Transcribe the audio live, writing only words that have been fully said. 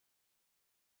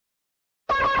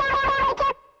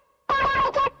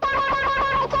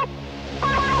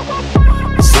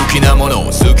きなもの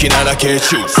好きなだけ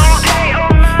choose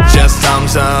Just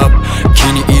thumbs up 気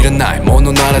に入らないも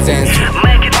のなら全数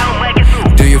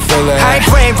Do you feel it? High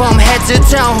brain from head to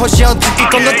toe 星を突き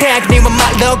込んだ手にはmy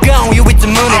logo You with the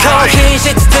moon 高品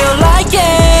質 still like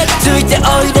it ついて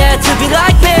おいで to be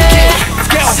like me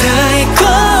最高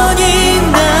に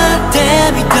なっ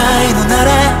てみたいのな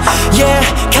ら Yeah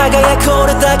輝く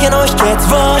俺だけの秘訣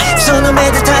をその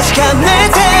目で確かめ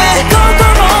て心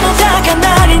の高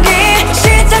鳴りに従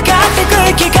ってく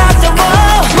生き方を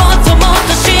もっともっ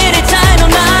と知りたいの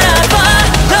ならば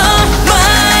Oh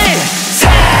my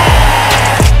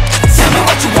Tell me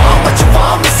what you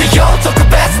want 見せよう特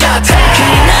別な Tag 気に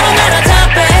なるなら食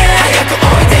べ早く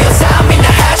おいでよさあみんな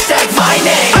Hashtag my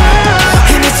name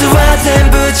秘密は全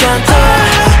部ちゃんと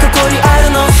ここにあ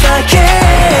るのさけ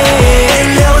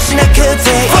遠慮しなくてい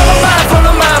い Follow my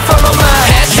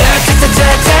Hashtag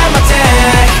Tag my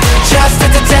tag Just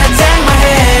tag my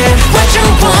hand What you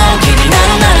want 気にな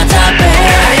るなら食べ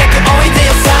早くおいで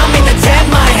よさあみんな Tag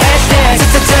my Hashtag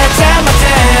Tag my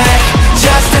tag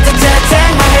Just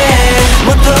tag my hand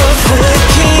もっと好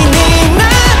きにな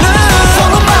る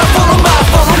Follow my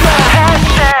Hashtag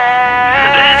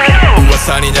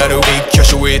噂になる一挙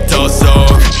手一投足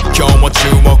今日も注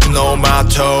目の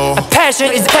的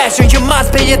Passion is passion, you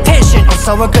must pay attention お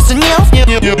騒がせに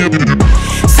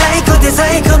最高で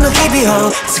最高の日々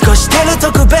を過ごしてる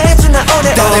特別な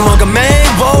俺を誰もが目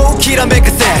をきらめか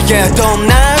せ Yeah どん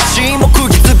な足も釘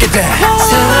付けて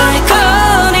最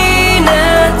高に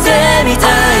なってみた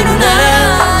いのな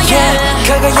ら Yeah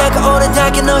輝く俺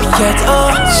だけの秘訣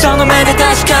をその目で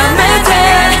確かめて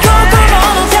心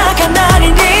の高鳴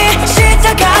りに従っ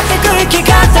てく生き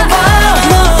方を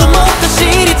もっともっと知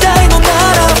りたいのな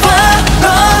らば Oh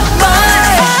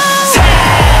my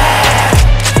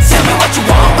Tell me what you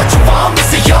want 見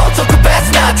せよう特別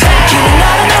な Tag 気にな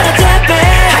るなら食べ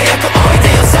早くおいで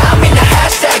よさあみんな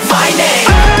Hashtag my name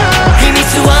秘密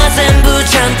は全部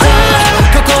ちゃんと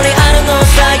ここにあるの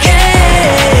さ Yeah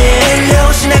遠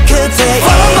慮しなくていい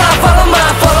Follow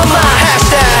my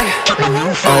Hashtag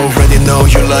Already know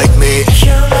you like me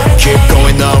Keep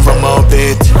going on from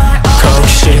orbit 好奇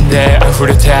心で溢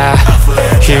れた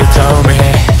瞳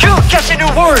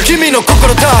君の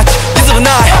心タッチリズムな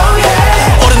い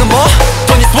俺のも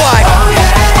とにスワイ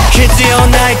プ必要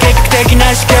ない計画的な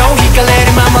思考惹かれ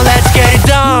るまま Let's get it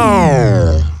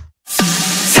done